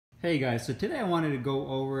Hey guys, so today I wanted to go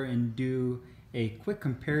over and do a quick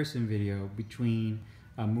comparison video between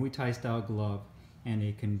a Muay Thai style glove and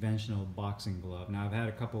a conventional boxing glove. Now I've had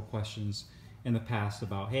a couple of questions in the past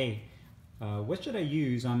about, hey, what should I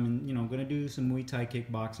use? I'm going to do some Muay Thai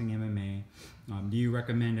kickboxing MMA. Do you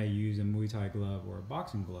recommend I use a Muay Thai glove or a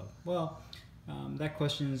boxing glove? Well, that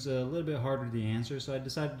question is a little bit harder to answer, so I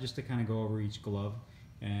decided just to kind of go over each glove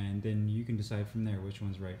and then you can decide from there which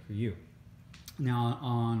one's right for you. Now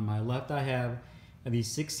on my left I have these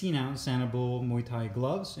 16-ounce Sanabul Muay Thai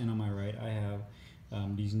gloves, and on my right I have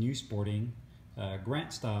these new sporting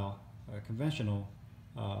Grant style conventional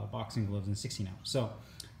boxing gloves in 16-ounce. So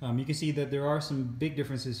you can see that there are some big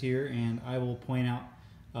differences here, and I will point out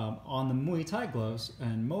on the Muay Thai gloves,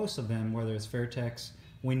 and most of them, whether it's Fairtex,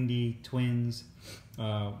 Windy, Twins,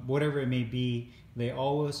 whatever it may be, they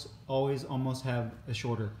always almost have a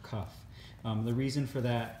shorter cuff. The reason for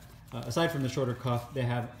that, aside from the shorter cuff, they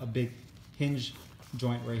have a big hinge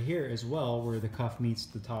joint right here as well, where the cuff meets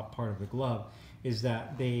the top part of the glove, is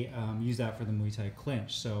that they use that for the Muay Thai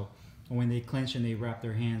clinch. So when they clinch and they wrap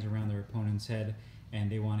their hands around their opponent's head and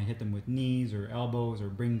they want to hit them with knees or elbows or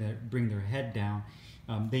bring their head down,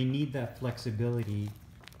 they need that flexibility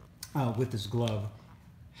with this glove,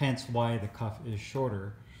 hence why the cuff is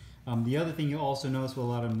shorter. The other thing you also notice with a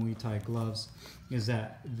lot of Muay Thai gloves is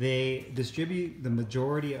that they distribute the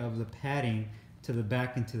majority of the padding to the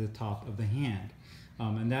back and to the top of the hand.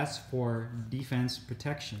 And that's for defense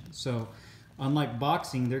protection. So unlike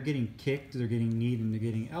boxing, they're getting kicked, they're getting kneed, and they're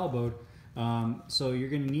getting elbowed. So you're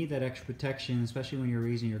going to need that extra protection, especially when you're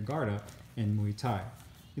raising your guard up in Muay Thai.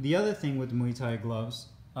 The other thing with the Muay Thai gloves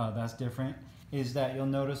that's different is that you'll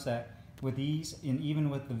notice that with these, and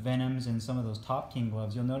even with the Venoms and some of those Top King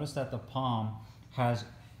gloves, you'll notice that the palm has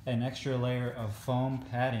an extra layer of foam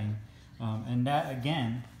padding, and that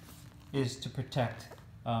again is to protect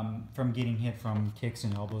from getting hit from kicks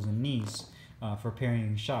and elbows and knees for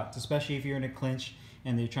parrying shots, especially if you're in a clinch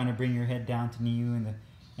and they're trying to bring your head down to knee you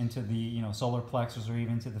into the solar plexus or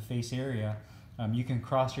even to the face area. You can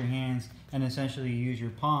cross your hands and essentially use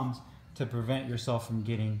your palms to prevent yourself from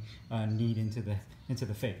getting kneed into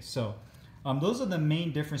the face. So those are the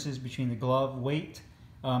main differences between the glove. Weight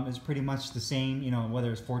is pretty much the same,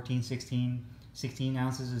 whether it's 14, 16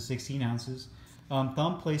 ounces is 16 ounces.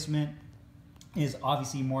 Thumb placement is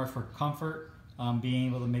obviously more for comfort, being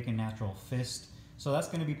able to make a natural fist. So that's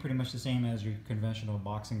going to be pretty much the same as your conventional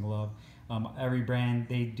boxing glove. Every brand,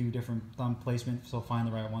 they do different thumb placement, so find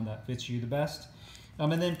the right one that fits you the best.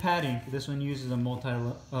 And then padding. This one uses a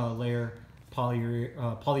multi-layer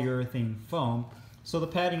polyurethane foam. So the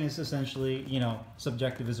padding is essentially,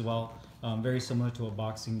 subjective as well, very similar to what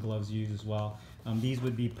boxing gloves use as well. These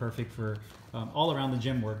would be perfect for all around the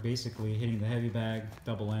gym work, basically hitting the heavy bag,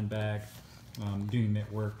 double end bag, doing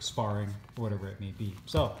mitt work, sparring, whatever it may be.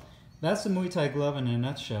 So that's the Muay Thai glove in a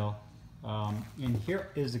nutshell. And here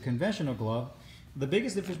is the conventional glove. The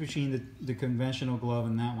biggest difference between the conventional glove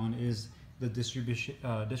and that one is the distribution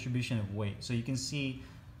of weight. So you can see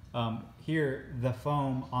here the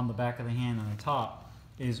foam on the back of the hand on the top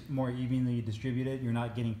is more evenly distributed. You're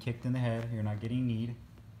not getting kicked in the head, you're not getting kneed.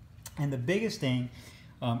 And the biggest thing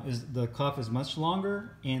is the cuff is much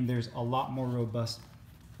longer, and there's a lot more robust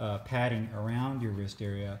padding around your wrist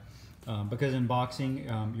area. Because in boxing,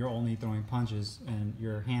 you're only throwing punches and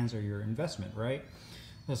your hands are your investment, right?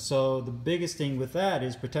 So the biggest thing with that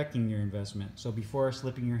is protecting your investment. So before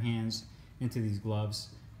slipping your hands into these gloves,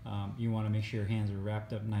 you want to make sure your hands are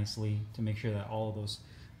wrapped up nicely to make sure that all of those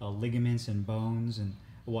ligaments and bones and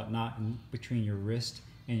whatnot in between your wrist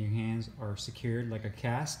and your hands are secured like a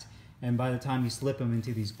cast. And by the time you slip them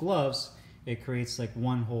into these gloves, it creates like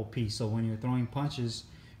one whole piece. So when you're throwing punches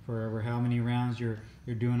for over how many rounds you're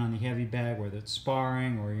doing on the heavy bag, whether it's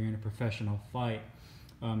sparring or you're in a professional fight,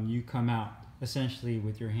 you come out essentially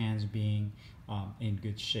with your hands being in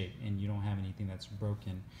good shape, and you don't have anything that's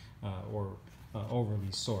broken or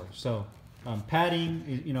overly sore. So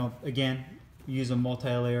padding, again, use a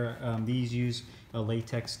multi-layer. These use a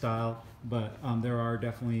latex style, but there are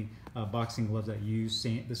definitely boxing gloves that use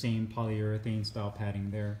the same polyurethane style padding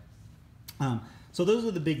there. So those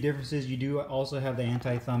are the big differences. You do also have the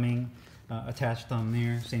anti-thumbing attached thumb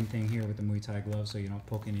there. Same thing here with the Muay Thai glove, so you don't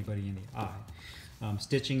poke anybody in the eye.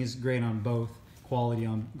 Stitching is great on both. Quality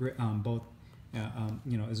on both,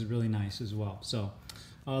 is really nice as well. So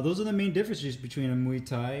those are the main differences between a Muay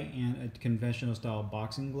Thai and a conventional style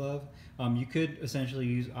boxing glove. You could essentially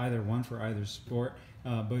use either one for either sport,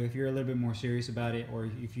 but if you're a little bit more serious about it, or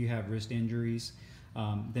if you have wrist injuries,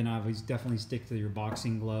 then I would definitely stick to your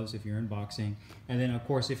boxing gloves if you're in boxing. And then of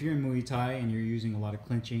course, if you're in Muay Thai and you're using a lot of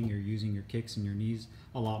clinching, you're using your kicks and your knees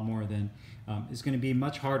a lot more, then it's going to be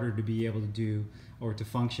much harder to be able to do or to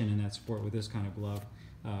function in that sport with this kind of glove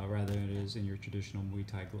rather than it is in your traditional Muay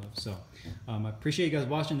Thai glove. So I appreciate you guys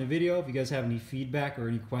watching the video. If you guys have any feedback or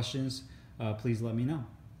any questions, please let me know.